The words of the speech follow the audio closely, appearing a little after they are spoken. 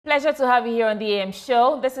Pleasure to have you here on the AM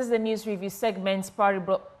show. This is the news review segment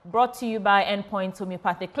proudly brought to you by Endpoint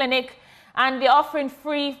Homeopathic Clinic. And they're offering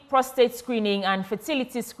free prostate screening and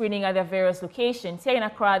fertility screening at their various locations. Here in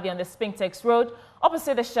Accra, they're on the Spintex Road,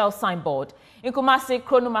 opposite the Shell signboard. In Kumasi,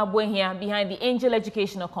 Kronuma here, behind the Angel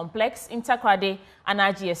Educational Complex. In Takrade,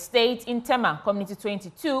 Anaji Estate. In Tema, Community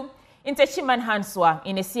 22. In Techiman Hanswa,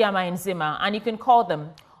 in Esiama and Zima. And you can call them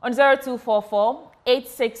on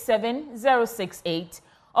 0244-867-068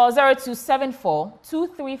 or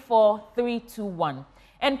 0274-234-321.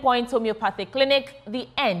 Endpoint Homeopathic Clinic, the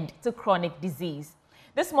end to chronic disease.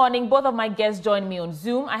 This morning, both of my guests join me on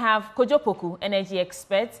Zoom. I have Kojo Poku, energy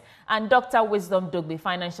expert, and Dr. Wisdom Dogbe,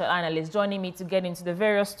 financial analyst, joining me to get into the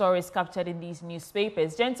various stories captured in these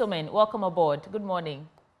newspapers. Gentlemen, welcome aboard. Good morning.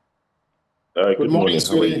 Good morning.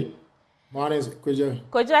 How are you? Morning, Kojo.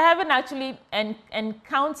 Kojo, I haven't actually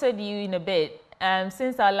encountered you in a bit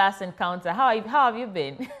since our last encounter. How have you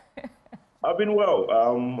been? I've been well.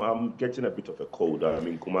 I'm getting a bit of a cold. I'm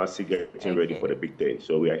in Kumasi getting ready for the big day.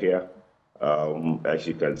 So we are here. As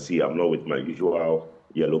you can see, I'm not with my usual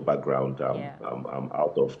yellow background. I'm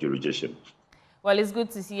out of jurisdiction. Well, it's good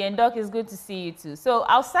to see you. And Doc, it's good to see you too. So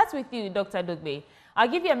I'll start with you, Dr. Dogbe. I'll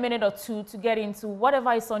give you a minute or two to get into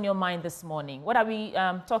whatever is on your mind this morning. What are we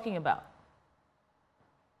talking about?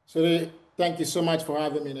 So thank you so much for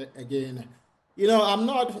having me again. You know, I'm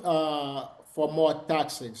not for more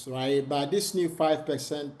taxes, right? But this new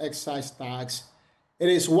 5% excise tax, it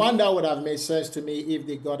is one that would have made sense to me if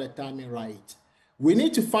they got the timing right. We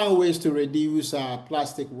need to find ways to reduce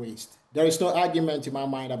plastic waste. There is no argument in my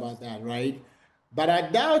mind about that, right? But I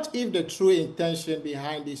doubt if the true intention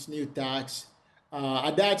behind this new tax,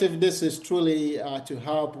 I doubt if this is truly to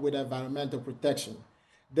help with environmental protection.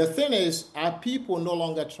 The thing is, our people no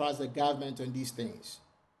longer trust the government on these things.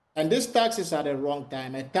 And this tax is at the wrong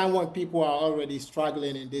time, a time when people are already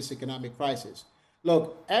struggling in this economic crisis.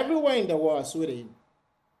 Look, everywhere in the world, sweetie,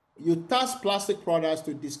 you tax plastic products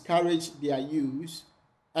to discourage their use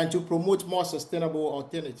and to promote more sustainable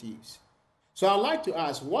alternatives. So I'd like to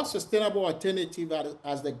ask, what sustainable alternative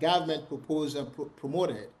has the government proposed and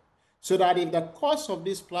promoted so that if the cost of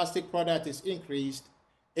this plastic product is increased,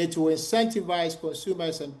 it will incentivize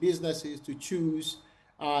consumers and businesses to choose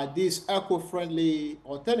these eco-friendly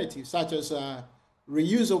alternatives, such as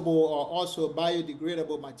reusable or also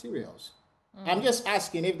biodegradable materials. I'm just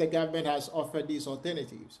asking if the government has offered these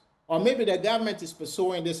alternatives. Or maybe the government is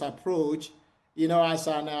pursuing this approach, you know, as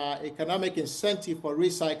an economic incentive for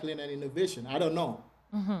recycling and innovation. I don't know.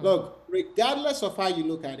 Look, regardless of how you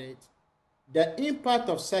look at it, the impact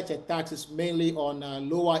of such a tax is mainly on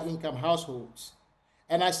lower income households.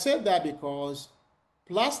 And I said that because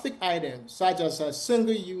plastic items such as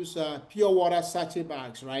single-use pure water sachet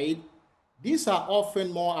bags, right? These are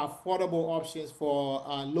often more affordable options for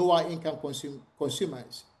lower-income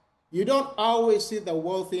consumers. You don't always see the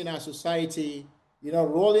wealthy in our society, you know,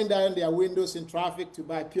 rolling down their windows in traffic to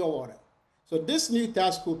buy pure water. So this new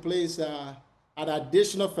tax could place an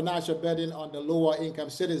additional financial burden on the lower-income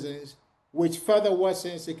citizens, which further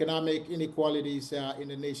worsens economic inequalities in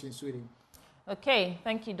the nation, Sweden. Okay,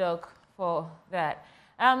 thank you, Doc, for that.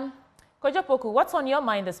 Kojo Poku, what's on your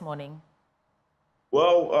mind this morning?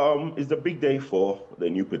 Well, it's a big day for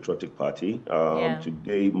the new Patriotic Party.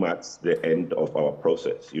 Today marks the end of our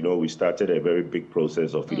process. You know, we started a very big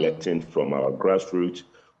process of electing from our grassroots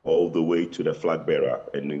all the way to the flag bearer.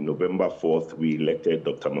 And on November 4th, we elected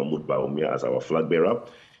Dr. Mahmoud Bawumia as our flag bearer.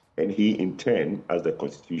 And he, in turn, as the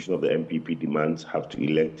constitution of the MPP demands, have to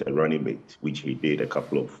elect a running mate, which he did a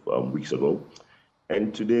couple of weeks ago.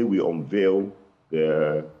 And today we unveil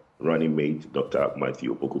the running mate, Dr.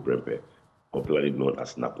 Matthew Opoku Brempe, popularly known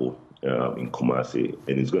as Napo, in Kumasi.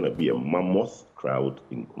 And it's going to be a mammoth crowd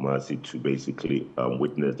in Kumasi to basically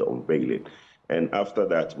witness the unveiling. And after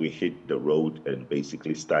that, we hit the road and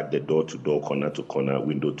basically start the door-to-door, corner-to-corner,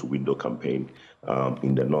 window-to-window campaign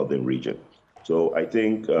in the northern region. So I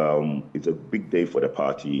think it's a big day for the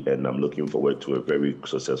party, and I'm looking forward to a very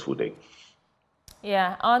successful day.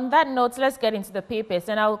 Yeah, on that note, let's get into the papers,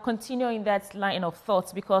 and I'll continue in that line of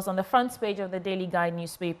thoughts because on the front page of the Daily Guide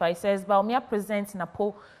newspaper, it says, Bawumia presents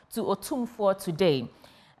Napo to Otumfuo today.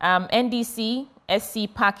 NDC,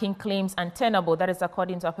 SC parking claims untenable, that is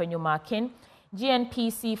according to Apenyo Markin.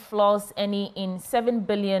 GNPC flaws any in $7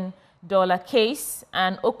 billion case,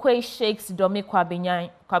 and Okwe shakes Domi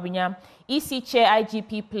Kwabinya. EC Chair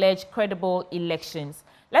IGP pledge credible elections.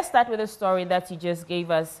 Let's start with a story that you just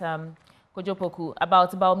gave us, Kojo Poku,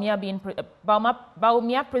 about Bawumia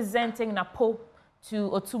presenting Napo to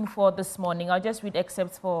Otumfuo this morning. I'll just read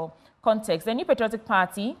excerpts for context. The New Patriotic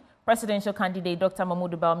Party presidential candidate Dr.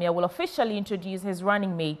 Mahmoud Bawumia will officially introduce his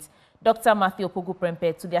running mate, Dr. Matthew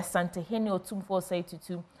Opoku-Prempeh, to the Asante-Hene Otumfuo Osei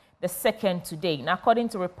Tutu II today. Now, according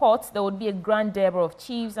to reports, there would be a grand debate of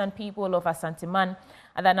chiefs and people of Asante-Man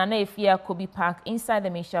at the Nana Efia Kobe Park inside the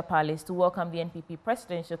Misha Palace to welcome the NPP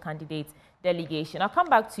presidential candidate delegation. I'll come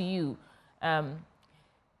back to you, Dr.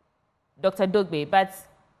 Dogbe, but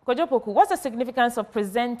Kojo Opoku, what's the significance of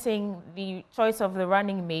presenting the choice of the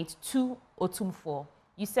running mate to Otumfuo?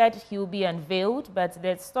 You said he'll be unveiled, but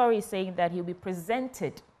the story is saying that he'll be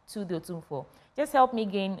presented to the Otumfuo. Just help me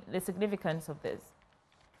gain the significance of this.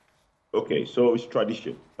 Okay, so it's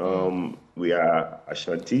tradition. We are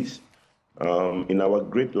Ashantis. In our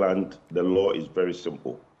great land, the law is very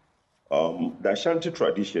simple. The Ashanti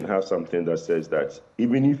tradition has something that says that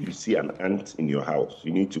even if you see an ant in your house,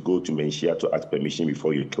 you need to go to Menshia to ask permission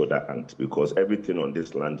before you kill that ant, because everything on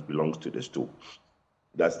this land belongs to the stool.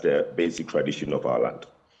 That's the basic tradition of our land.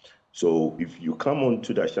 So if you come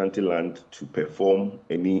onto the Ashanti land to perform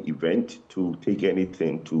any event, to take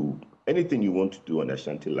anything you want to do on the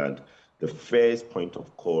Ashanti land, the first point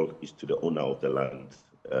of call is to the owner of the land,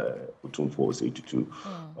 Otumfuo Osei Tutu,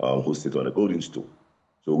 who sits on a golden stool.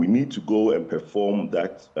 So we need to go and perform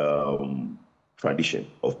that tradition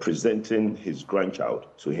of presenting his grandchild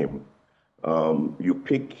to him. You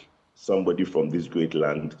pick somebody from this great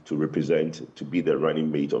land to represent, to be the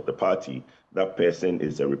running mate of the party. That person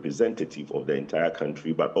is a representative of the entire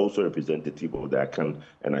country, but also representative of the Akan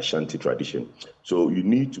and Ashanti tradition. So you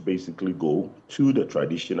need to basically go to the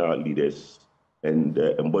traditional leaders, and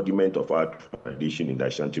the embodiment of our tradition in the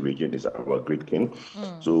Ashanti region is our great king.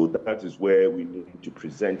 So that is where we need to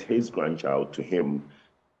present his grandchild to him.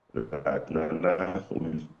 That Nana,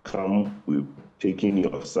 we've taken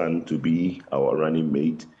your son to be our running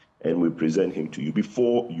mate, and we present him to you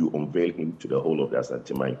before you unveil him to the whole of the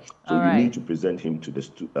Asante Mine. So you need to present him to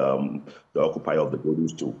the occupier of the golden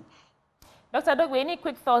stool. Dr. Dogbe, any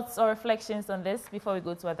quick thoughts or reflections on this before we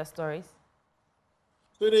go to other stories?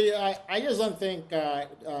 So I just don't think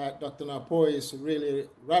Dr. Napo is really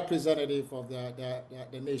representative of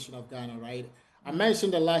the nation of Ghana, right? I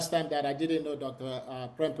mentioned the last time that I didn't know Dr.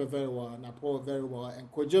 Prempeh very well, Napo very well,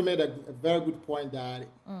 and Kojo made a very good point that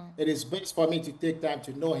it is best for me to take time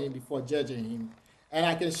to know him before judging him. And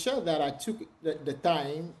I can share that I took the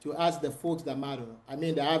time to ask the folks that matter, I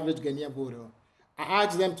mean the average Ghanaian voter. I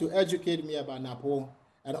asked them to educate me about Napo,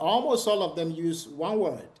 and almost all of them use one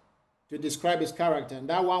word to describe his character, and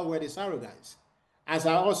that one word is arrogance. As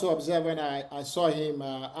I also observed when I saw him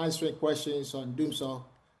answering questions on Dumso,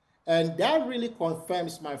 and that really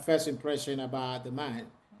confirms my first impression about the man.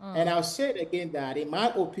 And I'll say it again that, in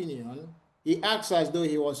my opinion, he acts as though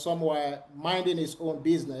he was somewhere minding his own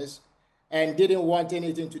business and didn't want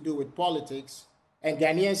anything to do with politics. And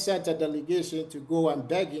Ghanaians sent a delegation to go and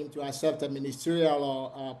beg him to accept a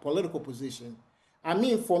ministerial or political position. I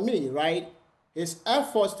mean, for me, right, his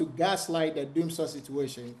efforts to gaslight the Dumso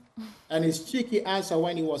situation and his cheeky answer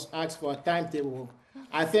when he was asked for a timetable,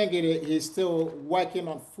 I think he's still working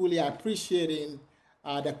on fully appreciating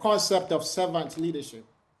the concept of servant leadership,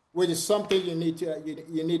 which is something you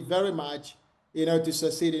need very much, to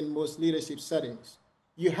succeed in most leadership settings.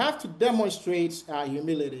 You have to demonstrate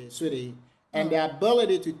humility, sweetie, and the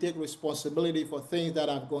ability to take responsibility for things that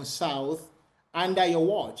have gone south under your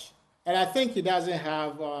watch. And I think he doesn't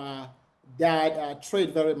have that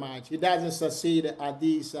trait very much. He doesn't succeed at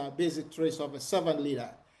these basic traits of a servant leader.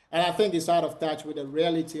 And I think he's out of touch with the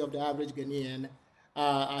reality of the average Ghanaian,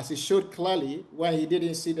 as he showed clearly when he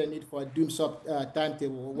didn't see the need for a Dumso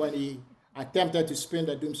timetable, when he attempted to spin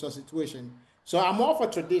the Dumso situation. So I'm all for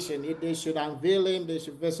tradition. If they should unveil him, they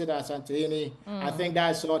should visit Asante-Hene. I think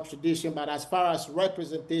that's all tradition. But as far as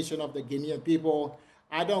representation of the Ghanaian people,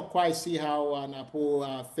 I don't quite see how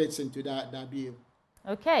Napo fits into that view.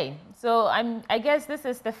 Okay, so I guess this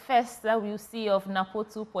is the first that we'll see of Napo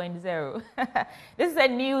 2.0. This is a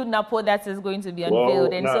new Napo that is going to be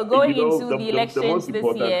unveiled. And so going into the elections this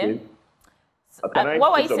year,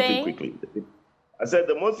 what were you saying? Quickly? I said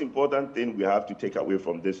the most important thing we have to take away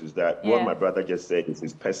from this is that what my brother just said is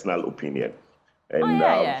his personal opinion.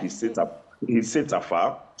 And he sits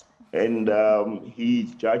afar. And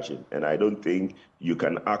he's judging, and I don't think you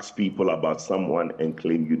can ask people about someone and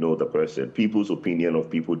claim you know the person. People's opinion of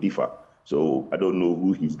people differ. So I don't know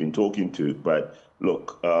who he's been talking to, but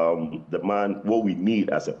look, the man, what we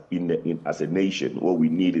need as a nation, what we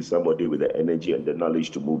need is somebody with the energy and the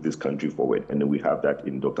knowledge to move this country forward, and then we have that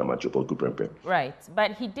in Dr. Matthew Opoku-Prempeh. Right,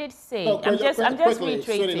 but he did say, I'm just reiterating.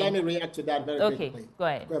 Sorry, let me react to that very quickly. Okay, go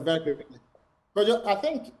ahead. Very quickly. But I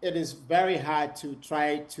think it is very hard to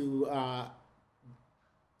try to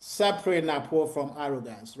separate Napo from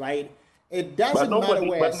arrogance, right? It doesn't matter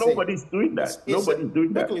where I sit. Nobody's doing that. Nobody's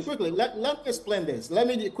doing that. Quickly, let me explain this. Let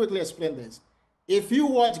me quickly explain this. If you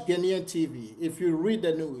watch Ghanaian TV, if you read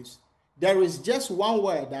the news, there is just one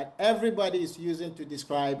word that everybody is using to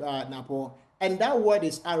describe Napo, and that word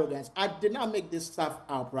is arrogance. I did not make this stuff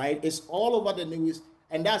up, right? It's all over the news,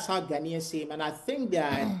 and that's how Ghanaians see him. And I think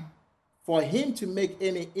that for him to make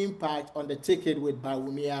any impact on the ticket with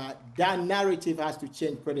Bawumia, that narrative has to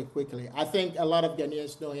change pretty quickly. I think a lot of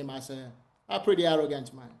Ghanaians know him as a pretty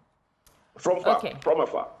arrogant man. From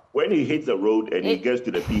afar. When he hits the road and he gets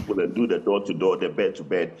to the people and do the door-to-door, the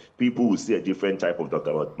bed-to-bed, people will see a different type of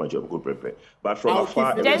Dr. Major Pepe. But from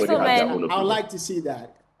afar, everybody has their own opinion. I'd like to see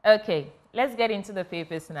that. Okay, let's get into the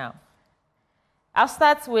papers now. I'll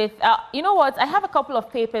start with, you know what, I have a couple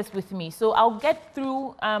of papers with me, so I'll get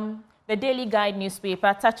through the Daily Guide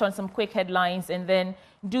newspaper, touch on some quick headlines, and then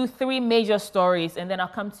do 3 major stories, and then I'll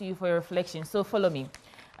come to you for your reflection. So follow me.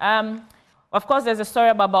 Of course, there's a story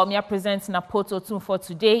about Bawumia presents Napoto for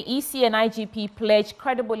today. EC and IGP pledge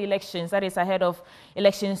credible elections, that is ahead of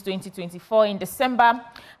elections 2024 in December.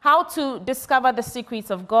 How to discover the secrets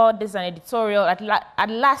of God. This is an editorial. At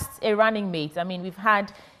last, a running mate. I mean, we've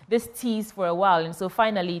had this tease for a while, and so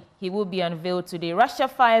finally, he will be unveiled today. Russia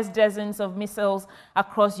fires dozens of missiles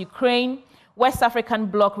across Ukraine. West African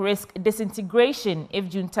bloc risk disintegration if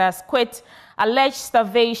juntas quit. Alleged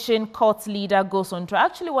starvation cult leader goes on trial. I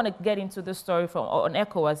actually want to get into this story on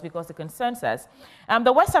ECOWAS because it concerns us.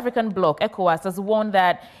 The West African bloc, ECOWAS, has warned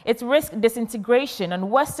that it risks disintegration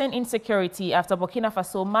and worsen insecurity after Burkina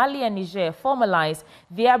Faso, Mali, and Niger formalized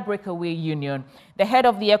their breakaway union. The head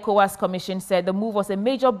of the ECOWAS Commission said the move was a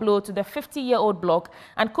major blow to the 50-year-old bloc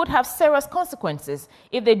and could have serious consequences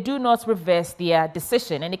if they do not reverse their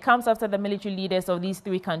decision. And it comes after the military leaders of these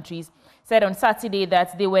 3 countries said on Saturday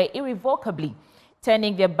that they were irrevocably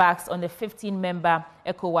turning their backs on the 15-member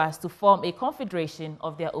ECOWAS to form a confederation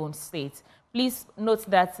of their own states. Please note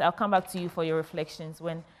that I'll come back to you for your reflections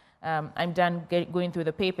when I'm done going through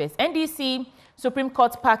the papers. NDC Supreme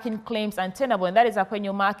Court parking claims untenable, and that is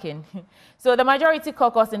Akwenyo marking. So the majority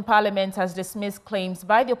caucus in Parliament has dismissed claims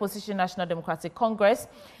by the opposition National Democratic Congress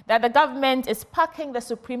that the government is parking the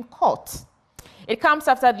Supreme Court. It comes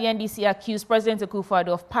after the NDC accused President Akufo-Addo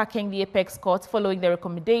of parking the Apex Court following the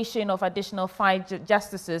recommendation of additional 5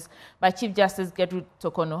 justices by Chief Justice Gertrude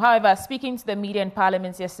Tokono. However, speaking to the media in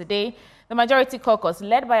Parliament yesterday, the majority caucus,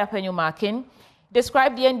 led by Akwenyo Markin,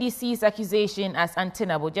 described the NDC's accusation as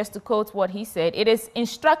untenable. Just to quote what he said, "It is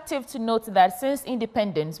instructive to note that since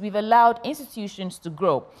independence, we've allowed institutions to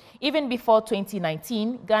grow. Even before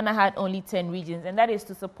 2019, Ghana had only 10 regions," and that is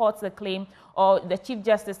to support the claim or the Chief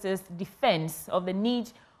Justice's defense of the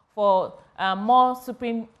need for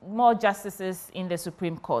more justices in the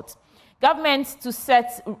Supreme Court. Government to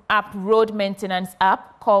set up road maintenance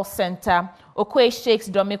app, call center. Okwe shakes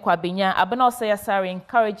Domi Kwabinya. Abena Osayasari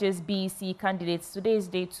encourages BEC candidates. Today is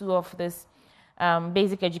day 2 of this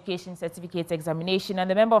basic education certificate examination.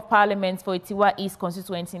 And the Member of Parliament for Itiwa East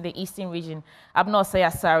constituency in the Eastern region, Abena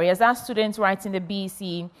Osayasari, has asked students writing the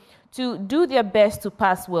BEC to do their best to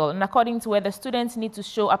pass well. And according to where the students need to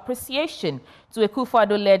show appreciation to a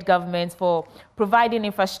Akufo-Addo-led government for providing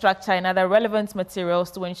infrastructure and other relevant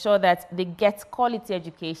materials to ensure that they get quality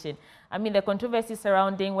education. I mean, the controversy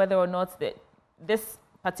surrounding whether or not this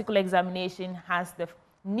particular examination has the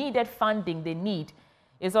needed funding they need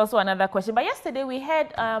is also another question. But yesterday we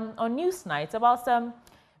heard on Newsnight about some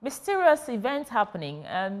mysterious events happening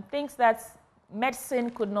and things that medicine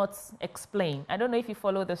could not explain. I don't know if you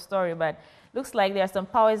follow the story, but looks like there are some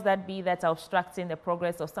powers that be that are obstructing the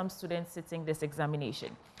progress of some students sitting this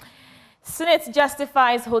examination. SSNIT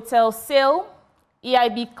justifies hotel sale.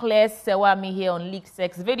 EIB clears Sewami here on leaked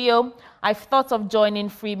sex video. I've thought of joining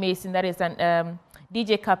Freemason. That is an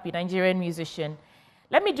DJ Kapi, Nigerian musician.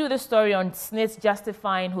 Let me do the story on SSNIT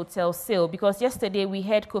justifying hotel sale, because yesterday we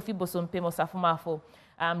heard Kofi Bosompe Mosafumafo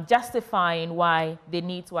justifying why they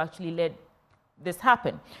need to actually let this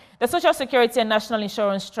happen. The Social Security and National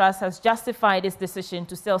Insurance Trust has justified its decision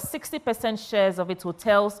to sell 60% shares of its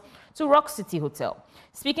hotels to Rock City Hotel.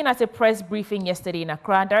 Speaking at a press briefing yesterday in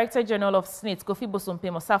Accra, Director General of SSNIT, Kofi Bosompe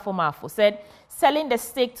Mosafo-Mafo, said selling the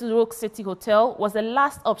stake to Rock City Hotel was the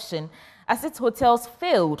last option as its hotels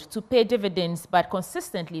failed to pay dividends but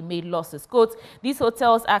consistently made losses. Quote, "These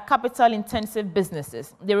hotels are capital-intensive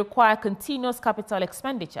businesses. They require continuous capital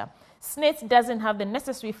expenditure. SSNIT doesn't have the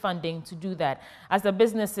necessary funding to do that, as the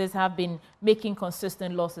businesses have been making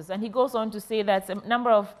consistent losses." And he goes on to say that a number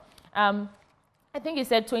of I think you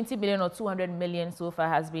said 20 million or 200 million so far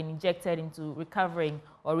has been injected into recovering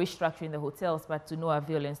or restructuring the hotels, but to no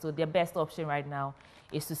avail. And so their best option right now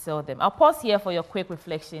is to sell them. I'll pause here for your quick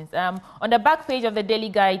reflections. On the back page of the Daily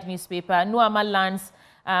Guide newspaper, Nuama lands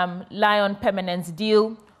Lyon permanent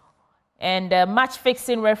deal, and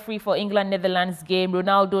match-fixing referee for England-Netherlands game,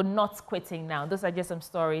 Ronaldo not quitting now. Those are just some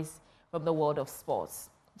stories from the world of sports.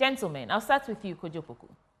 Gentlemen, I'll start with you, Kojo Poku.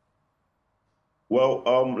 Well,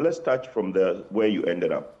 let's start from where you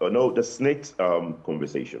ended up. The SSNIT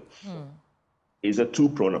conversation is a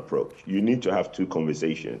two-pronged approach. You need to have two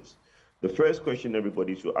conversations. The first question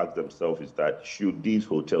everybody should ask themselves is that, should these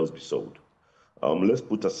hotels be sold? Let's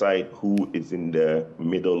put aside who is in the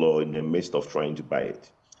middle or in the midst of trying to buy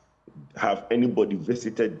it. Have anybody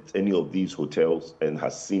visited any of these hotels and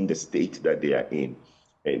has seen the state that they are in?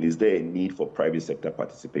 And is there a need for private sector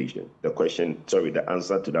participation? The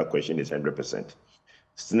answer to that question is 100%.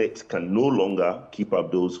 SSNIT can no longer keep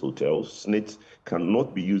up those hotels. SSNIT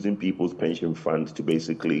cannot be using people's pension funds to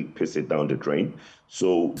basically piss it down the drain.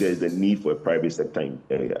 So there's a need for a private sector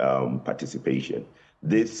participation.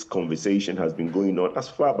 This conversation has been going on as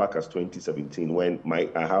far back as 2017 when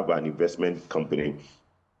I have an investment company,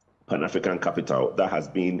 Pan-African Capital, that has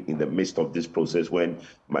been in the midst of this process when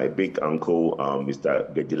my big uncle, Mr.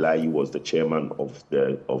 Gedilai, was the chairman of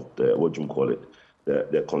the what do you call it,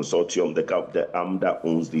 the consortium, the arm that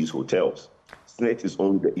owns these hotels. SSNIT is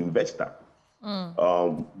only the investor.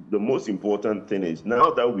 The most important thing is now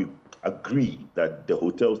that we agree that the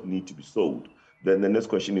hotels need to be sold, then the next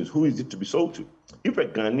question is, who is it to be sold to? If a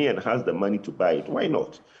Ghanaian has the money to buy it, why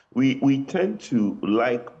not? We tend to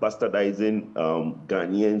like bastardizing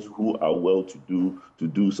Ghanaians who are well-to-do to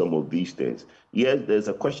do some of these things. Yes, there's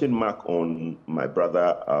a question mark on my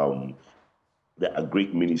brother, the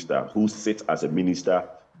agric minister, who sits as a minister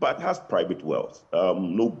but has private wealth.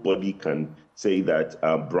 Nobody can say that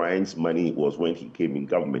Brian's money was when he came in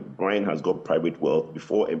government. Brian has got private wealth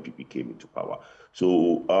before MPP came into power.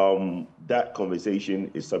 So that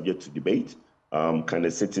conversation is subject to debate. Can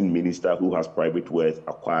a sitting minister who has private wealth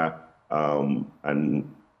acquire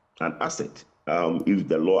an asset? If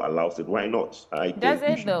the law allows it, why not? Does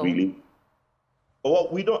it though? Really.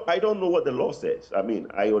 Well, I don't know what the law says. I mean,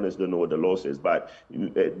 I honestly don't know what the law says. But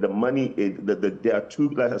the money, there are two.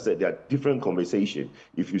 Like I said, there are different conversations.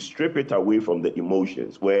 If you strip it away from the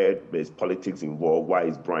emotions, where there's politics involved, why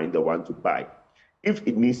is Brian the one to buy? If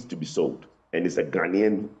it needs to be sold, and it's a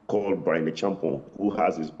Ghanaian called Brian Champon who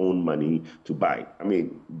has his own money to buy. I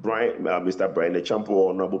mean, Mr. Brian Champon,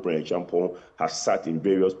 Honorable Brian Champon, has sat in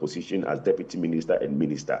various positions as deputy minister and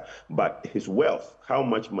minister. But his wealth, how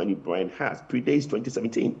much money Brian has, predates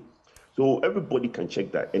 2017. So everybody can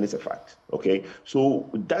check that, and it's a fact, okay? So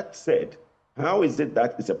that said, how is it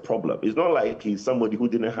that it's a problem? It's not like he's somebody who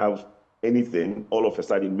didn't have anything, all of a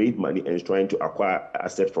sudden made money and is trying to acquire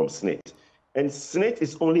assets from SSNIT. And SSNIT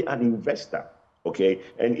is only an investor, okay?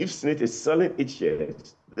 And if SSNIT is selling its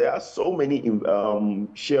shares, there are so many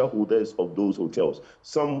shareholders of those hotels.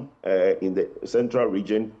 Some in the central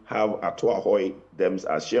region have Atuahoe them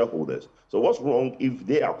as shareholders. So what's wrong if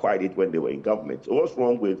they acquired it when they were in government? So what's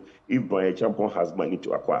wrong with if Brian Champon has money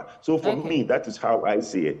to acquire? So for me, that is how I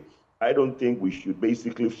see it. I don't think we should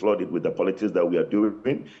basically flood it with the politics that we are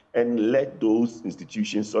doing and let those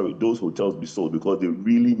institutions, those hotels be sold because they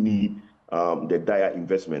really need the dire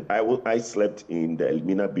investment. I slept in the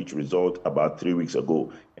Elmina Beach Resort about 3 weeks ago,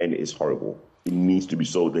 and it's horrible. It needs to be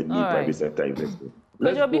sold. They need private sector investment.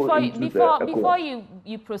 Before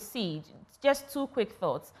you proceed, just two quick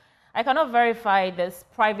thoughts. I cannot verify this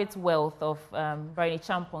private wealth of Brian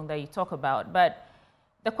Champon that you talk about, but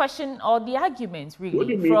the question or the argument really what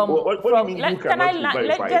do you mean? What do you mean you cannot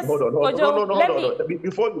verify it? Hold on.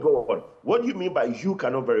 Before you go on, what do you mean by you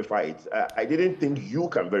cannot verify it? I didn't think you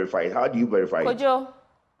can verify it. How do you verify it? Kojo,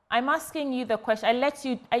 I'm asking you the question. I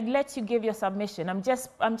let you give your submission. I'm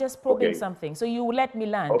just probing something. So you let me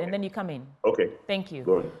land and then you come in. Okay. Thank you.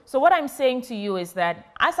 Go on. So what I'm saying to you is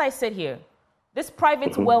that as I sit here, this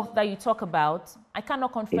private wealth that you talk about, I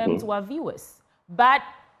cannot confirm to our viewers. But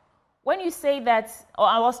when you say that, or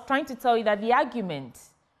I was trying to tell you that the argument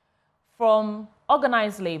from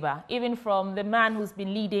organized labor, even from the man who's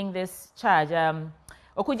been leading this charge,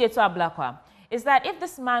 Okudzeto Ablakwa, is that if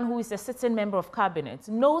this man who is a sitting member of cabinet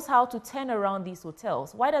knows how to turn around these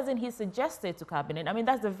hotels, why doesn't he suggest it to cabinet? I mean,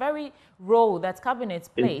 that's the very role that cabinet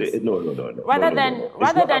plays. No. Rather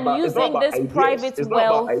than using this private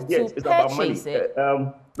wealth to purchase it.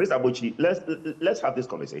 Mr. Abuchi, let's have this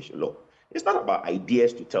conversation. Look, it's not about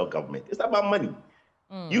ideas to tell government. It's about money.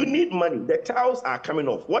 You need money. The tiles are coming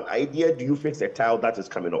off. What idea do you fix a tile that is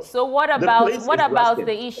coming off? So what about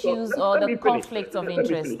the issues or the conflict of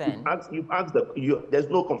interest then? There's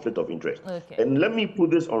no conflict of interest. Okay. And let me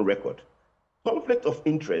put this on record. Conflict of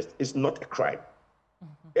interest is not a crime.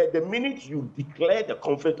 The minute you declare the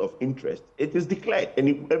conflict of interest, it is declared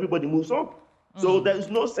and everybody moves on. So there is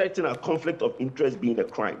no such thing as conflict of interest being a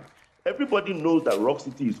crime. Everybody knows that Rock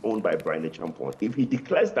City is owned by Brian Champon. If he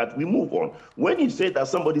declares that, we move on. When you say that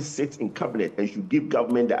somebody sits in cabinet and should give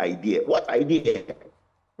government the idea, what idea?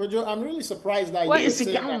 Kojo, I'm really surprised that you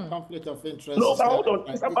say that conflict of interest. No, but hold on.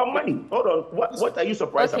 It's about money. Hold on. What are you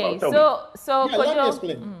surprised about? Tell me. So yeah, let me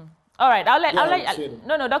explain. All right, I'll let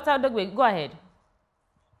no, Dr. Adogbe, go ahead.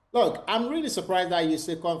 Look, I'm really surprised that you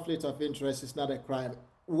say conflict of interest is not a crime.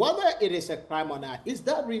 Whether it is a crime or not, is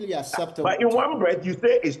that really acceptable? But in one breath, you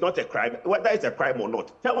say it's not a crime, whether it's a crime or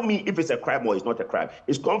not. Tell me if it's a crime or it's not a crime.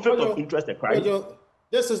 Is conflict of interest a crime?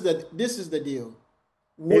 This is the deal.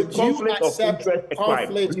 Would you accept conflict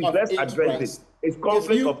of Let's address this. Is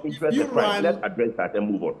conflict of interest a crime? Let's address that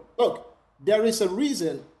and move on. Look, there is a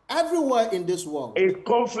reason. Everywhere in this world. Is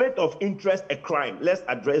conflict of interest a crime? Let's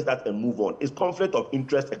address that and move on. Is conflict of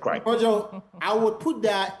interest a crime? Kojo, I would put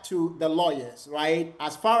that to the lawyers, right?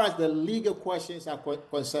 As far as the legal questions are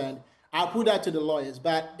concerned, I'll put that to the lawyers.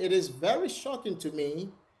 But it is very shocking to me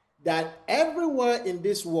that everywhere in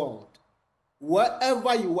this world,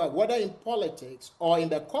 wherever you work, whether in politics or in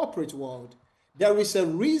the corporate world, there is a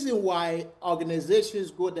reason why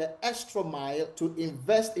organizations go the extra mile to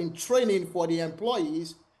invest in training for the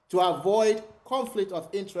employees to avoid conflict of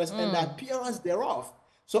interest and the appearance thereof.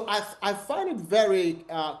 So I find it very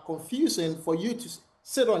confusing for you to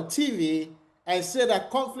sit on TV and say that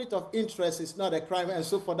conflict of interest is not a crime, and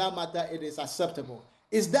so for that matter, it is acceptable.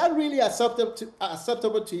 Is that really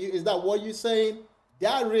acceptable to you? Is that what you're saying?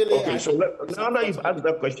 That really okay, so now that you've asked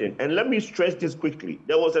that question, and let me stress this quickly.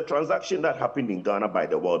 There was a transaction that happened in Ghana by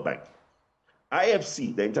the World Bank.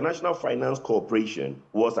 IFC, the International Finance Corporation,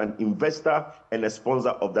 was an investor and a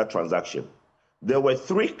sponsor of that transaction. There were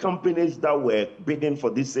 3 companies that were bidding for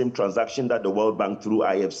this same transaction that the World Bank through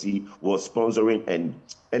IFC was sponsoring, and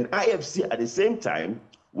IFC at the same time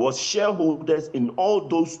was shareholders in all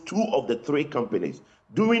those 2 of the 3 companies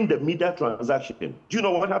during the media transaction. Do you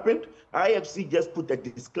know what happened? IFC just put a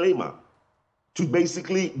disclaimer to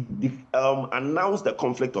basically announce the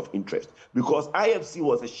conflict of interest, because IFC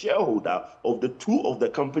was a shareholder of the 2 of the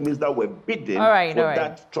companies that were bidding for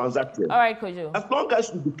that transaction. All right, Kojo. As long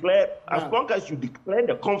as you declare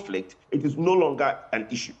the conflict, it is no longer an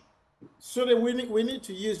issue. So then we need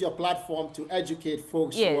to use your platform to educate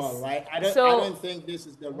folks as well, right? I don't think this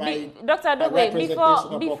is the right Dr. Adogbe,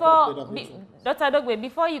 Dr. Adogbe,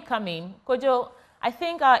 before you come in, Kojo, I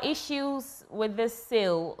think our issues with this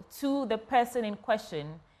sale to the person in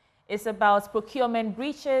question is about procurement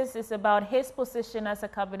breaches, it's about his position as a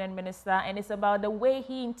cabinet minister, and it's about the way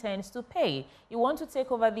he intends to pay. You want to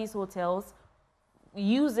take over these hotels,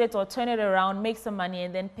 use it or turn it around, make some money,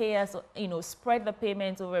 and then pay us, spread the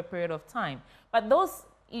payments over a period of time. But those,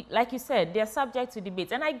 like you said, they're subject to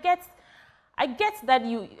debate. And I get that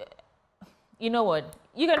you know what?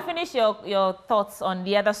 You can finish your thoughts on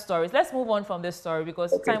the other stories. Let's move on from this story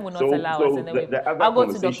because time will not allow us. And then I'll go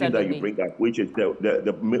to Dr. that you bring up, which is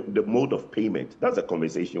the mode of payment. That's a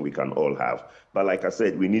conversation we can all have. But like I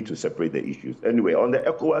said, we need to separate the issues. Anyway, on the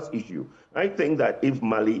ECOWAS issue, I think that if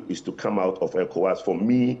Mali is to come out of ECOWAS, for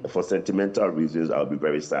me, for sentimental reasons, I'll be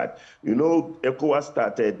very sad. ECOWAS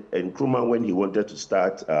started, and Nkrumah, when he wanted to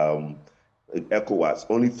start ECOWAS,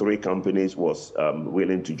 only 3 companies was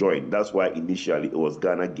willing to join. That's why initially it was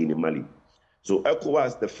Ghana, Guinea, Mali. So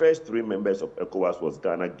ECOWAS, the first 3 members of ECOWAS was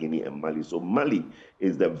Ghana, Guinea, and Mali. So Mali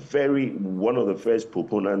is one of the first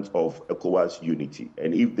proponents of ECOWAS unity.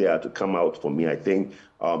 And if they are to come out, for me, I think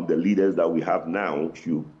the leaders that we have now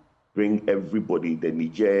should bring everybody, the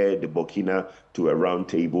Niger, the Burkina, to a round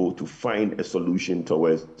table to find a solution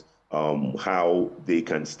towards how they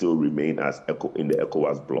can still remain as in the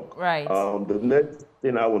ECOWAS bloc. Right. The next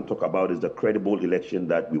thing I want to talk about is the credible election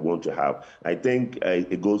that we want to have. I think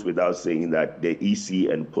it goes without saying that the EC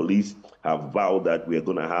and police have vowed that we are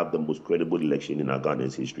going to have the most credible election in our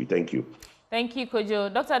Ghana's history. Thank you. Thank you,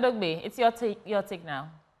 Kojo. Dr. Adogbe, it's your take now.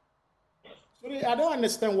 Sorry, I don't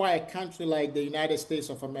understand why a country like the United States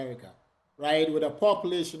of America, right, with a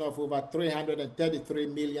population of over 333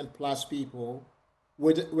 million plus people,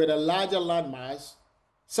 with a larger landmass,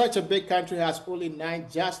 such a big country has only 9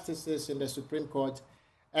 justices in the Supreme Court.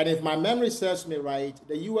 And if my memory serves me right,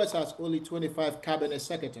 the U.S. has only 25 cabinet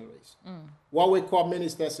secretaries, what we call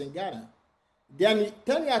ministers in Ghana. then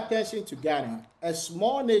turn your attention to Ghana, a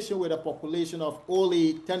small nation with a population of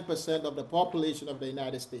only 10% of the population of the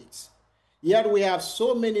United States. Yet we have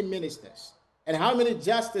so many ministers. And how many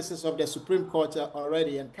justices of the Supreme Court are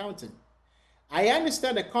already and counting? I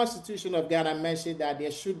understand the Constitution of Ghana mentioned that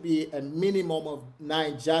there should be a minimum of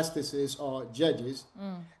 9 justices or judges,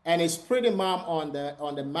 and it's pretty mum on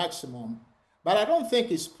the maximum. But I don't think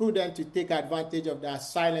it's prudent to take advantage of the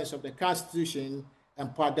silence of the Constitution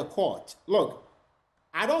and part the court. Look,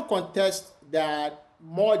 I don't contest that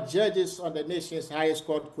more judges on the nation's highest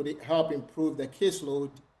court could help improve the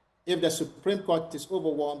caseload if the Supreme Court is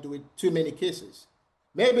overwhelmed with too many cases.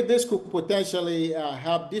 Maybe this could potentially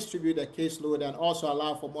help distribute the caseload and also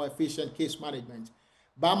allow for more efficient case management.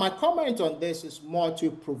 But my comment on this is more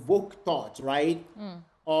to provoke thought, right?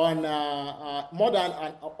 On more than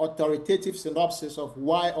an authoritative synopsis of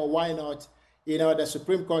why or why not, the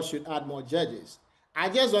Supreme Court should add more judges. I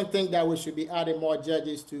just don't think that we should be adding more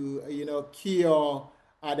judges to, cure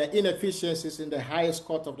the inefficiencies in the highest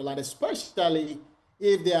court of the land, especially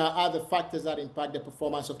if there are other factors that impact the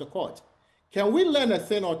performance of the court. Can we learn a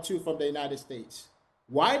thing or two from the United States?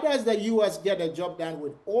 Why does the U.S. get a job done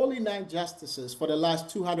with only 9 justices for the last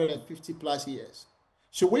 250 plus years?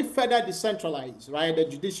 Should we further decentralize, right, the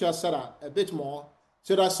judicial setup a bit more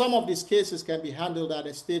so that some of these cases can be handled at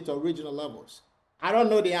the state or regional levels? I don't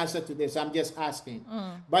know the answer to this. I'm just asking.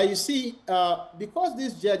 But you see, because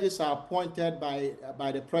these judges are appointed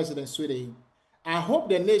by the president, sweetie, I hope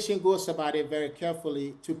the nation goes about it very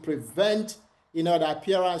carefully to prevent, the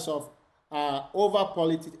appearance of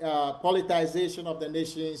politicization of the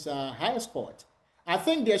nation's highest court. I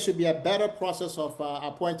think there should be a better process of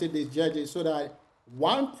appointing these judges so that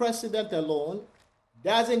one president alone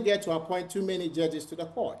doesn't get to appoint too many judges to the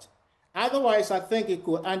court. Otherwise, I think it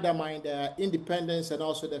could undermine the independence and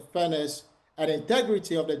also the fairness and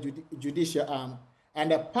integrity of the judicial arm,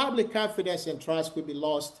 and the public confidence and trust could be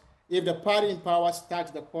lost if the party in power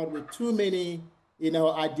stacks the court with too many,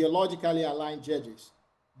 ideologically aligned judges.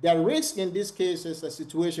 The risk in this case is a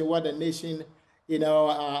situation where the nation,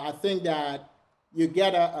 I think that you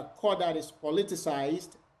get a court that is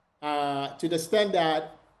politicized to the extent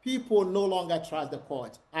that people no longer trust the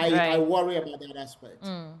court. I worry about that aspect.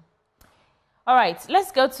 All right,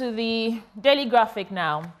 let's go to the Daily Graphic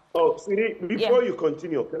now. Oh, Siri, before you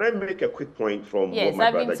continue, can I make a quick point from what my brother just said? Yes,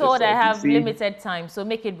 I've been told I have limited time, so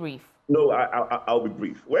make it brief. No, I'll be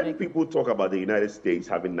brief. When people talk about the United States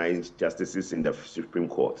having 9 justices in the Supreme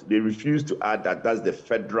Court, they refuse to add that that's the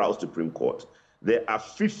federal Supreme Court. There are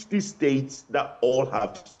 50 states that all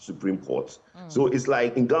have Supreme Courts. So it's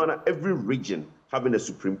like in Ghana, every region having a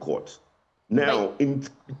Supreme Court. Now, in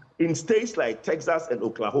states like Texas and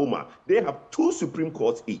Oklahoma, they have 2 Supreme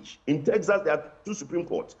Courts each. In Texas, there are 2 Supreme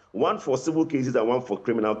Courts, one for civil cases and one for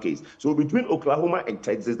criminal cases. So between Oklahoma and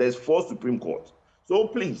Texas, there's 4 Supreme Courts. So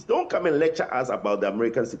please, don't come and lecture us about the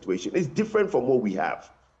American situation. It's different from what we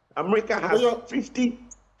have. America has America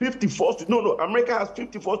has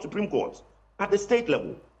 54 Supreme Courts at the state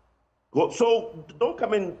level. So don't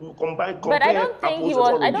come and compare. But I don't think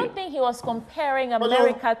he was comparing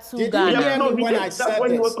America to Ghana. That's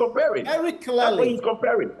what he was comparing. Very clearly. That's what he's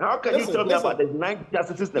comparing. How can you tell me about the 9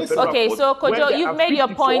 justices in the federal court? Okay, so Kojo, you've made your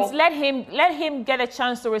points. Let him get a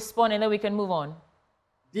chance to respond, and then we can move on.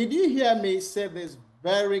 Did you hear me say this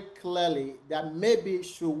very clearly, that maybe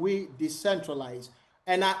should we decentralize?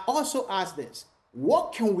 And I also asked this,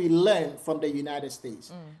 what can we learn from the United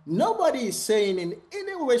States? Nobody is saying in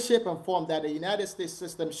any way, shape, and form that the United States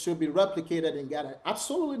system should be replicated in Ghana.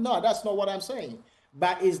 Absolutely not. That's not what I'm saying.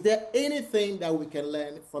 But is there anything that we can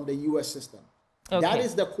learn from the U.S. system? Okay. That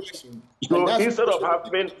is the question. So instead of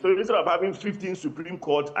having 15 Supreme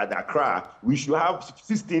Courts at Accra, we should have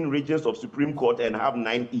 16 regions of Supreme Court and have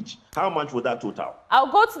 9 each. How much would that total?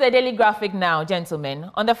 I'll go to the Daily Graphic now,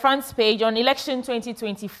 gentlemen. On the front page, on election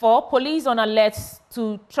 2024, police on alert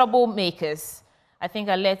to troublemakers. I think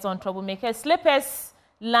alert on troublemakers. Slippers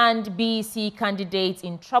land BEC candidate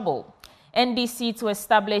in trouble. NDC to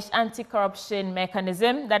establish anti-corruption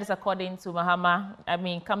mechanism. That is according to Mahama.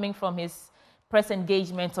 Coming from his press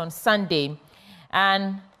engagement on Sunday.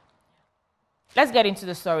 And let's get into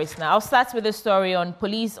the stories now. I'll start with the story on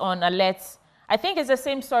police on alert. I think it's the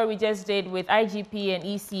same story we just did with IGP and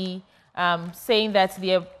EC saying that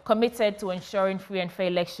they are committed to ensuring free and fair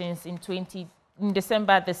elections in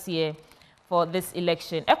December this year for this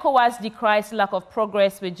election. ECOWAS decries lack of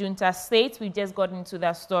progress with junta states. We just got into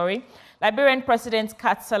that story. Liberian president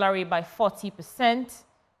cut salary by 40%.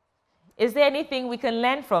 Is there anything we can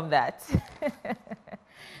learn from that?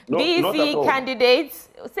 No, BEC candidates,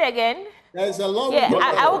 say again. There's a lot. Yeah,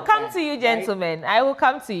 I will come to you, gentlemen. Right? I will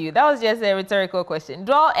come to you. That was just a rhetorical question.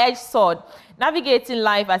 Dual-edged sword, navigating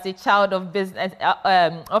life as a child of business,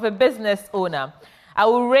 of a business owner. I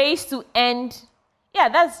will race to end. Yeah,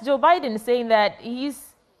 that's Joe Biden saying that he's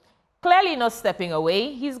clearly not stepping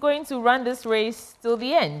away. He's going to run this race till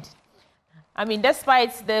the end. I mean,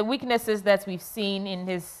 despite the weaknesses that we've seen in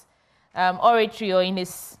his oratory or in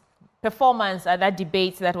his performance at that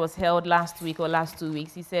debate that was held last week or last 2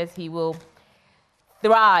 weeks, he says he will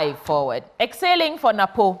thrive forward. Exhaling for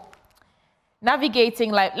Napo,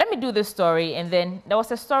 navigating life. Let me do this story, and then there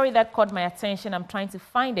was a story that caught my attention. I'm trying to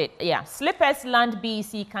find it. Yeah, slippers land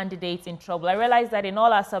BEC candidates in trouble. I realized that in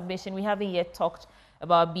all our submission, we haven't yet talked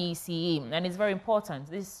about BECE, and it's very important.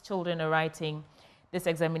 These children are writing this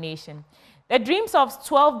examination. The dreams of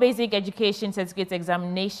 12 basic education certificate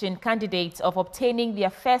examination candidates of obtaining their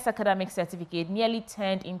first academic certificate nearly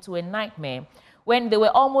turned into a nightmare when they were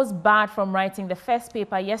almost barred from writing the first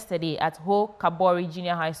paper yesterday at Ho Kabori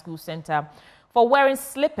Junior High School Center for wearing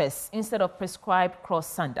slippers instead of prescribed cross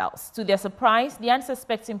sandals. To their surprise, the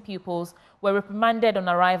unsuspecting pupils were reprimanded on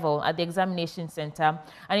arrival at the examination center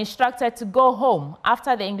and instructed to go home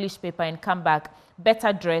after the English paper and come back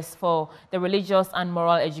better dressed for the religious and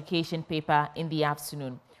moral education paper in the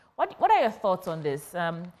afternoon. What are your thoughts on this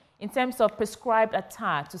in terms of prescribed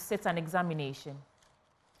attire to sit an examination?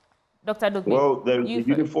 Dr. Dugbe, well, there is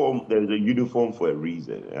a uniform for a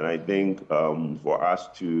reason. And I think for us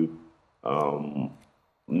to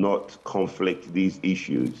not conflict these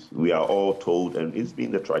issues, we are all told, and it's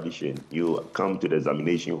been the tradition, you come to the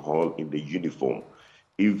examination hall in the uniform.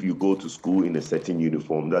 If you go to school in a certain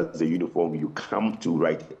uniform, that's the uniform you come to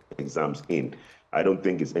write exams in. I don't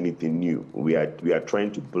think it's anything new. We are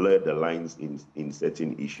trying to blur the lines in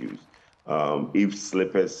certain issues. If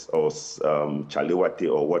slippers or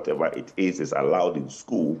chaliwate or whatever it is allowed in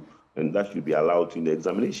school, then that should be allowed in the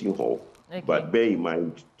examination hall. Okay. But bear in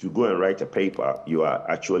mind, to go and write a paper, you are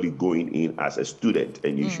actually going in as a student,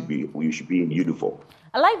 and you should be in uniform.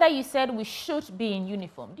 I like that you said we should be in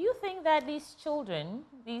uniform. Do you think that these children,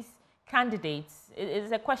 these candidates,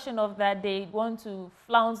 is a question of that they want to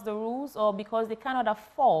flounce the rules, or because they cannot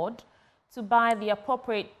afford to buy the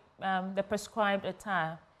appropriate, the prescribed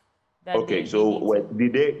attire? Okay, so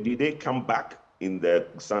did they come back in the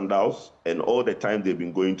sandals, and all the time they've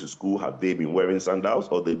been going to school, have they been wearing sandals,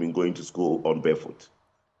 or they've been going to school on barefoot?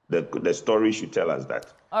 The story should tell us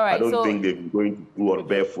that. All right, I don't think they've been going to school on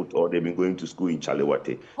barefoot, or they've been going to school in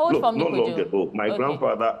chaliwate. Look, not long ago,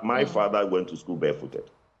 my father went to school barefooted.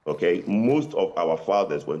 Okay, most of our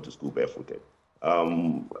fathers went to school barefooted.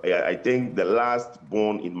 I think the last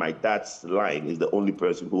born in my dad's line is the only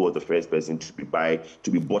person who was the first person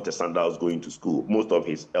to be bought a sandals going to school. Most of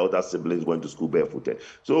his elder siblings went to school barefooted.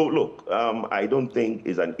 So look, I don't think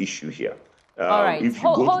it's an issue here. All right, if you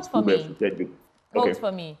hold for me. Hold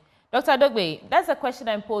for me. Dr. Dogbe, that's a question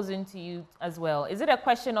I'm posing to you as well. Is it a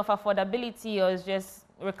question of affordability, or is just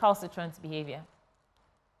recalcitrant behavior?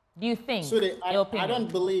 Do you think? So I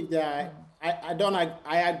don't believe that.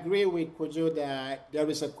 I agree with Kojo that there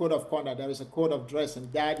is a code of conduct, there is a code of dress,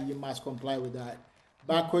 and that you must comply with that.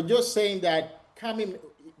 But Kojo saying that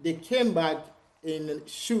they came back in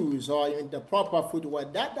shoes or in the proper footwear,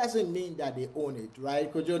 that doesn't mean that they own it,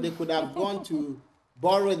 right? Kojo, they could have gone to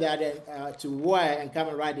borrow that and, to wear and come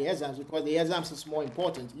and write the exams, because the exams is more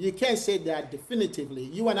important. You can't say that definitively.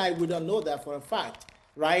 You and I, we don't know that for a fact,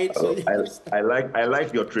 right? So I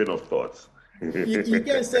like your train of thoughts. You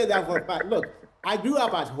can't say that for a fact. Look, I grew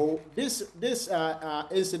up at home. This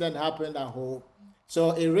incident happened at home,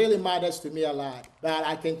 so it really matters to me a lot. But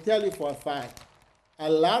I can tell you for a fact, a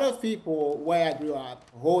lot of people where I grew up,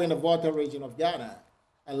 in the Volta region of Ghana,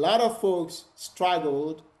 a lot of folks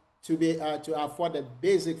struggled to afford the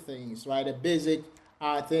basic things, right? The basic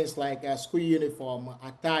things like school uniform,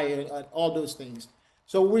 attire, and all those things.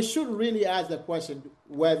 So we should really ask the question: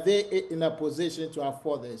 were they in a position to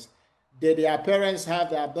afford this? Did their parents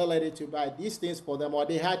have the ability to buy these things for them, or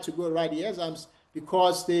they had to go write the exams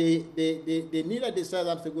because they needed these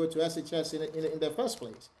exams to go to SHS in the first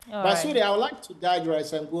place? But Sudi, I would like to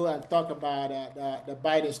digress and go and talk about the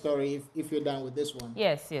Biden story if you're done with this one.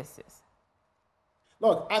 Yes.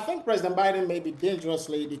 Look, I think President Biden may be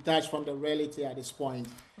dangerously detached from the reality at this point.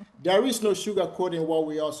 There is no sugarcoating what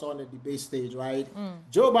we all saw on the debate stage, right?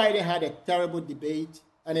 Joe Biden had a terrible debate.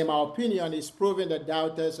 And in my opinion, he's proven the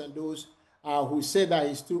doubters and those who say that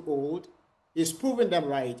he's too old, he's proven them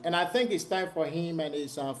right. And I think it's time for him and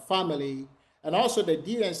his family, and also the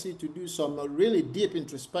DNC, to do some really deep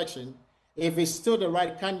introspection if he's still the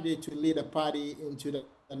right candidate to lead the party into the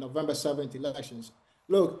November 7th elections.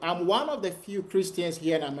 Look, I'm one of the few Christians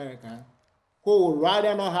here in America who would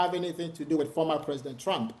rather not have anything to do with former President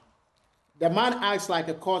Trump. The man acts like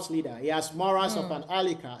a court leader. He has morals of an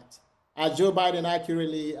alley cat, as Joe Biden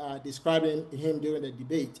accurately described him during the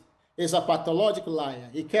debate. He's a pathological liar.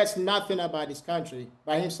 He cares nothing about his country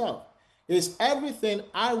by himself. He's everything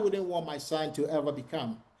I wouldn't want my son to ever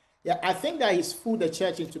become. Yeah, I think that he's fooled the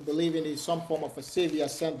church into believing he's some form of a savior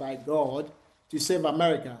sent by God to save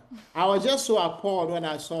America. I was just so appalled when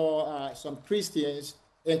I saw some Christians,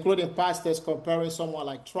 including pastors, comparing someone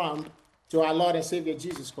like Trump to our Lord and Savior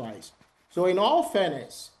Jesus Christ. So in all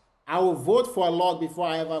fairness, I will vote for a Lord before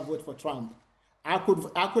I ever vote for Trump. I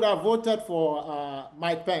could have voted for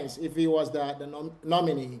Mike Pence if he was the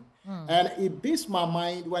nominee. And it beats my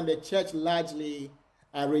mind when the church largely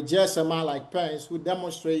rejects a man like Pence who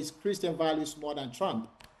demonstrates Christian values more than Trump.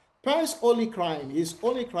 Pence's only crime is he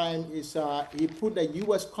put the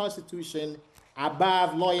U.S. Constitution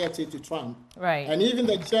above loyalty to Trump. Right. And even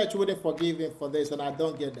the church wouldn't forgive him for this, and I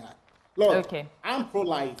don't get that. Look, I'm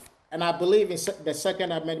pro-life, and I believe in the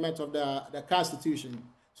Second Amendment of the Constitution.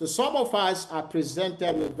 So some of us are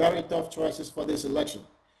presented with very tough choices for this election.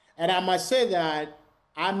 And I must say that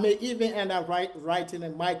I may even end up writing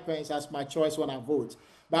in Mike Pence as my choice when I vote.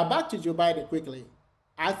 But back to Joe Biden quickly.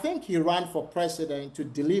 I think he ran for president to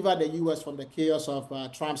deliver the U.S. from the chaos of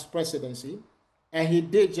Trump's presidency, and he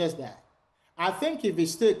did just that. I think if he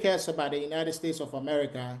still cares about the United States of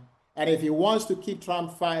America, and if he wants to keep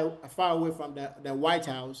Trump far away from the White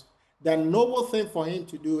House, the noble thing for him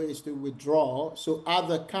to do is to withdraw so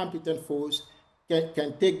other competent folks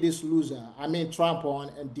can take this loser, Trump, on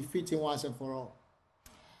and defeat him once and for all.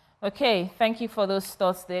 Okay, thank you for those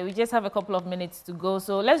thoughts there. We just have a couple of minutes to go.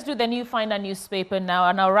 So let's do the New Finder newspaper now,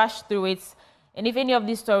 and I'll rush through it. And if any of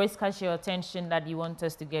these stories catch your attention that you want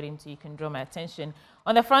us to get into, you can draw my attention.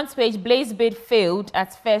 On the front page, Blaze bid failed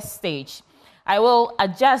at first stage. I will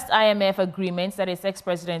adjust IMF agreements, that is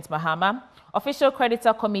ex-President Mahama. Official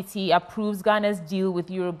creditor committee approves Ghana's deal with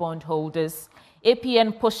Eurobond holders.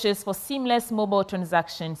 APN pushes for seamless mobile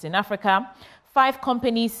transactions in Africa. 5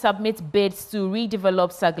 companies submit bids to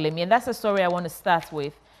redevelop Saglemi. And that's a story I want to start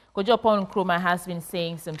with. Kojo Nkrumah has been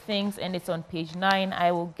saying some things, and it's on page 9.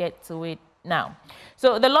 I will get to it now.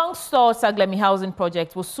 So the long-stalled Saglemi housing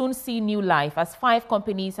project will soon see new life as 5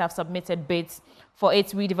 companies have submitted bids for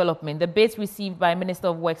its redevelopment. The bids received by Minister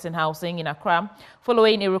of Works and Housing in Accra,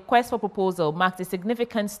 following a request for proposal, marked a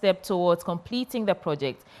significant step towards completing the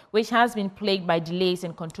project, which has been plagued by delays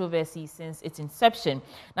and controversy since its inception.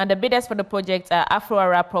 Now, the bidders for the project are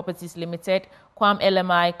Afro-Arab Properties Limited, Quam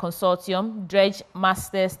LMI Consortium, Dredge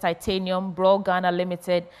Masters Titanium, Brawl Ghana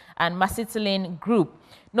Limited, and Masitilin Group.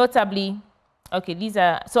 Notably,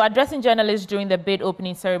 so addressing journalists during the bid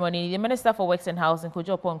opening ceremony, the Minister for Works and Housing,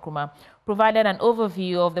 Kojo Nkrumah, provided an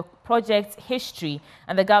overview of the project's history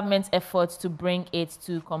and the government's efforts to bring it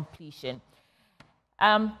to completion.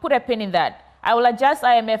 Put a pin in that. I will adjust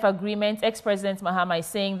IMF agreement. Ex-President Mahama is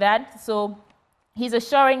saying that. So he's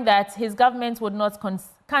assuring that his government would not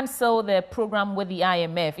cancel the program with the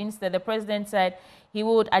IMF. Instead, the president said he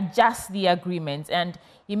would adjust the agreement. And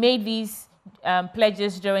he made these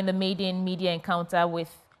pledges during the maiden media encounter with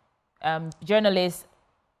journalists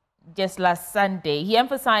just last Sunday. He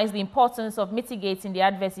emphasized the importance of mitigating the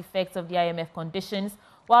adverse effects of the IMF conditions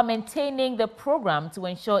while maintaining the program to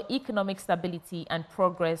ensure economic stability and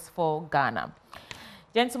progress for Ghana.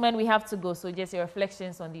 Gentlemen, we have to go, so just your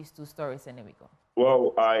reflections on these 2 stories, and here we go.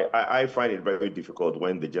 Well, I find it very difficult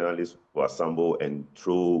when the journalists will assemble and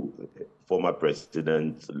throw former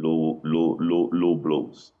presidents low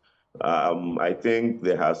blows. I think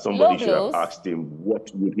somebody should have asked him what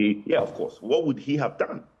would he have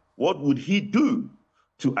done? What would he do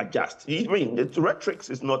to adjust? The rhetoric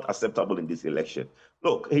is not acceptable in this election.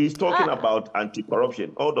 Look, he's talking about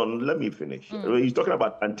anti-corruption. Hold on, let me finish. He's talking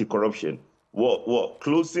about anti-corruption. What?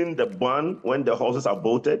 Closing the barn when the horses are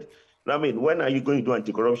bolted? When are you going to do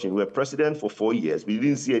anti-corruption? We were president for 4 years. We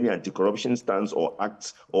didn't see any anti-corruption stance or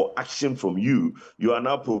acts or action from you. You are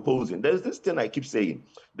now proposing. There's this thing I keep saying.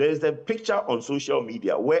 There's a picture on social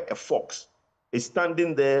media where a fox is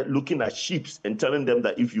standing there looking at sheep and telling them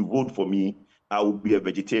that if you vote for me, I will be a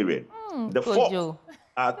vegetarian. The fox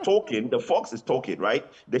are talking. The fox is talking, right?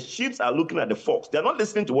 The sheep are looking at the fox. They're not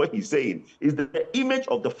listening to what he's saying. It's the image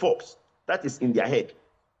of the fox that is in their head.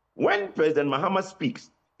 When President Mahama speaks,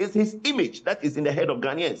 it's his image that is in the head of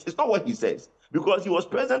Ghanaians. It's not what he says, because he was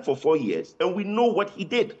president for 4 years, and we know what he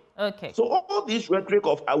did. Okay. So all this rhetoric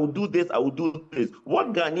of I will do this, I will do this,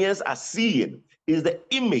 what Ghanaians are seeing is the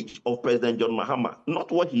image of President John Mahama,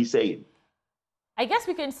 not what he's saying. I guess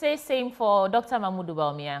we can say same for Dr. Mahmoud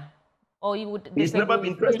Bawumia. Or you would He's never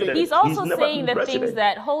been president. He's also saying the things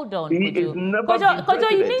that, hold on, he is never been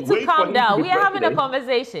Kojo, you need to calm down. We are having a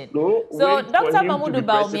conversation. No, so Dr. Mahmoud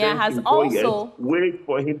Bawumia has also... Wait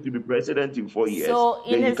for him to be president in 4 years. So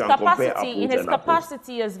in his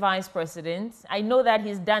capacity as vice president, I know that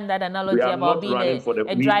he's done that analogy about being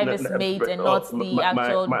a driver's mate and not the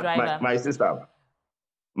actual driver.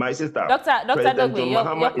 My sister, Dr. Dogbe,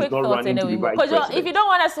 your quick thoughts and then we move. If you don't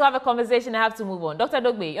want us to have a conversation, I have to move on. Dr.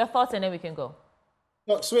 Dogbe, your thoughts and then we can go.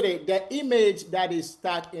 Look, sweetie, the image that is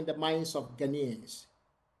stuck in the minds of Ghanaians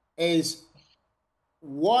is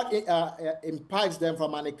what impacts them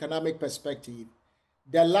from an economic perspective.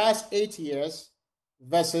 The last 8 years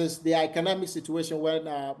versus the economic situation when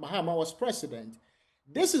Mahama was president.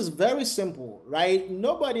 This is very simple, right?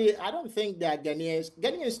 I don't think that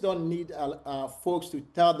Ghanaians don't need folks to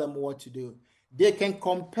tell them what to do. They can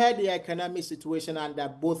compare the economic situation under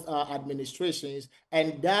both administrations,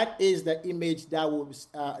 and that is the image that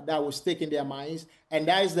will stick in their minds, and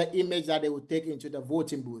that is the image that they will take into the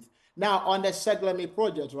voting booth. Now, on the Seglemi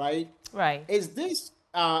project, right? Right. Is this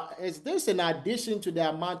in addition to the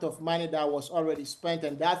amount of money that was already spent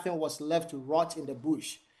and that thing was left to rot in the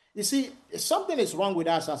bush? You see, something is wrong with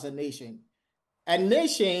us as a nation. A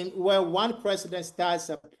nation where one president starts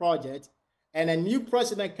a project and a new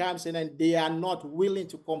president comes in and they are not willing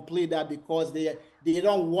to complete that because they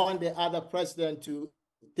don't want the other president to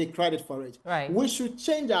take credit for it. Right. We should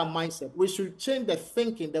change our mindset. We should change the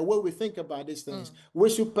thinking, the way we think about these things. We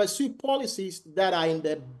should pursue policies that are in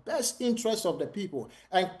the best interest of the people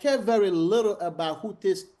and care very little about who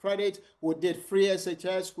takes credit, who did free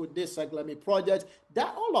SHS, who did Seglemi project.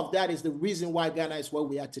 All of that is the reason why Ghana is where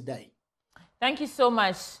we are today. Thank you so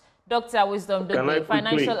much, Dr. Wisdom Dogbe,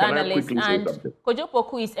 financial analyst, and Kojo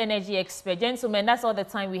Poku is energy expert. Gentlemen, that's all the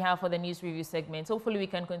time we have for the news review segment. Hopefully we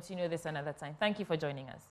can continue this another time. Thank you for joining us.